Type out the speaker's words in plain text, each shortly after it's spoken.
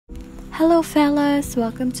Hello fellas,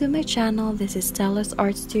 welcome to my channel. This is Stella's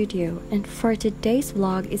Artstudio, and for today's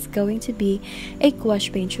vlog is going to be a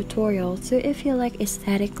gouache paint tutorial. So if you like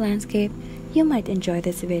aesthetic landscape, you might enjoy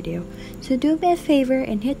this video. So do me a favor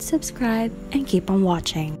and hit subscribe and keep on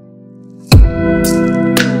watching.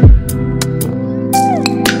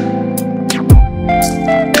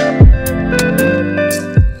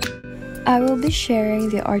 I will be sharing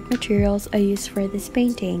the art materials I used for this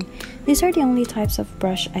painting. These are the only types of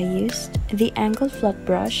brush I used: the angled flat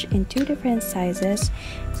brush in 2 different sizes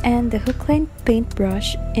and the hook line paint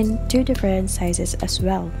brush in 2 different sizes as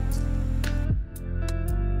well.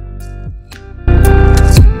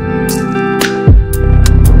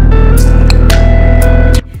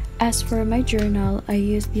 As for my journal, I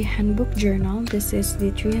used the handbook journal. This is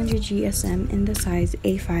the 300 GSM in the size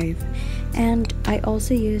A5, and I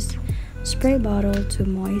also used spray bottle to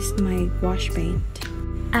moisten my gouache paint.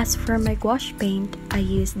 As for my gouache paint, I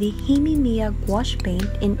used the Himi Miya gouache paint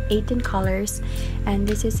in 18 colors, and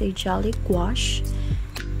this is a jelly gouache.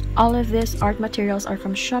 All of these art materials are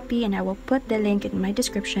from Shopee, and I will put the link in my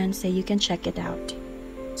description so you can check it out.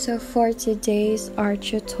 So for today's art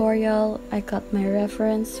tutorial, I got my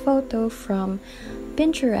reference photo from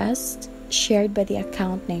Pinterest, shared by the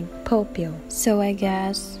account named Popio. So I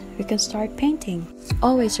guess we can start painting.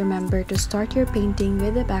 Always remember to start your painting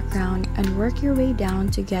with the background and work your way down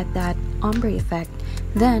to get that ombre effect.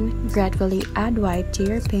 Then gradually add white to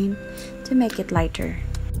your paint to make it lighter.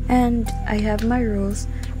 And I have my rules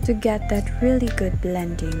to get that really good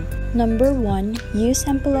blending. Number 1, use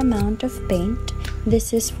ample amount of paint.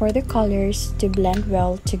 This is for the colors to blend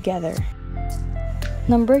well together.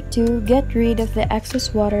 Number 2, get rid of the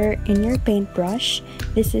excess water in your paintbrush.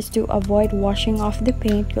 This is to avoid washing off the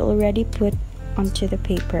paint you already put onto the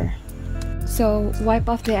paper. So wipe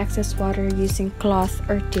off the excess water using cloth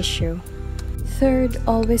or tissue. Third,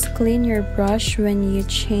 always clean your brush when you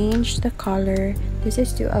change the color. This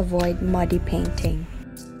is to avoid muddy painting.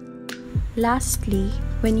 Lastly,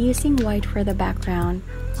 when using white for the background,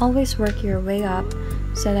 always work your way up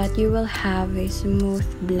so that you will have a smooth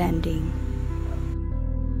blending.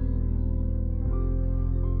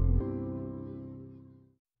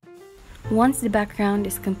 Once the background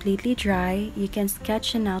is completely dry, you can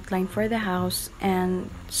sketch an outline for the house and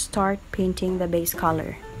start painting the base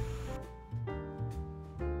color.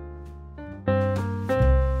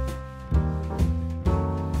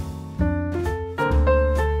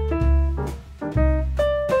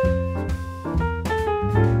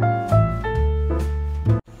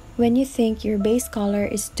 When you think your base color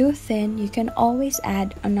is too thin, you can always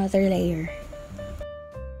add another layer.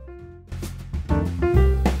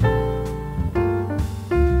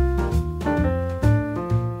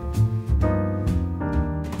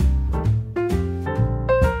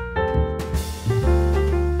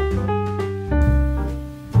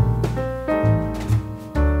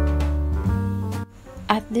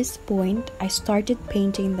 At this point, I started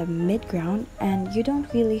painting the midground, and you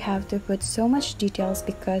don't really have to put so much details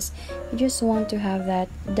because you just want to have that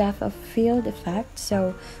depth of field effect,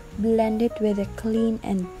 so blend it with a clean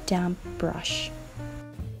and damp brush.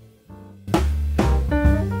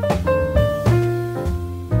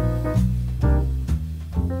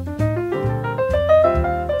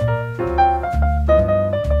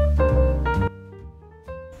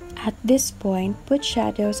 At this point, put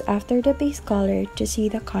shadows after the base color to see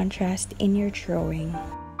the contrast in your drawing.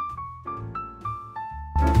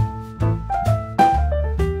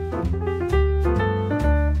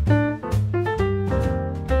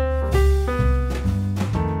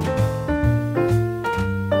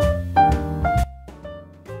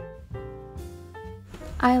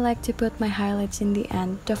 I like to put my highlights in the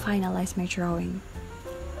end to finalize my drawing.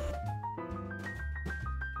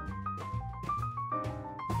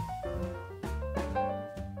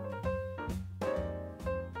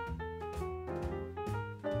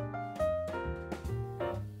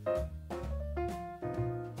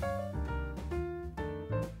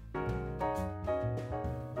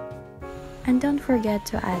 And don't forget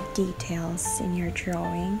to add details in your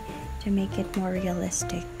drawing to make it more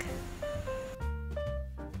realistic.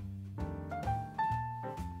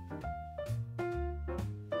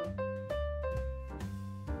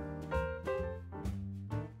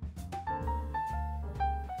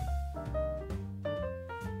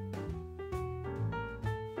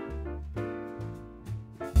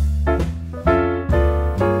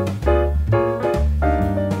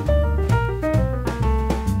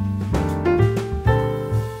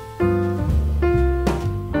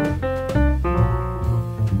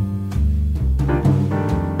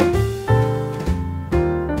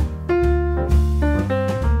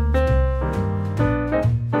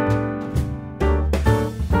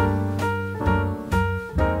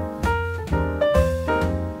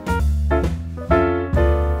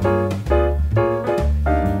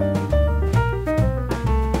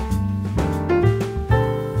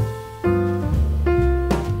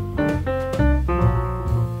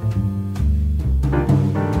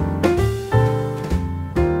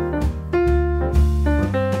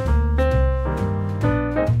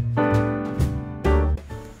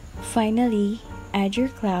 inside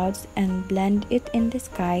your clouds and blend it in the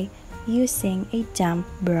sky using a damp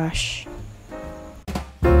brush.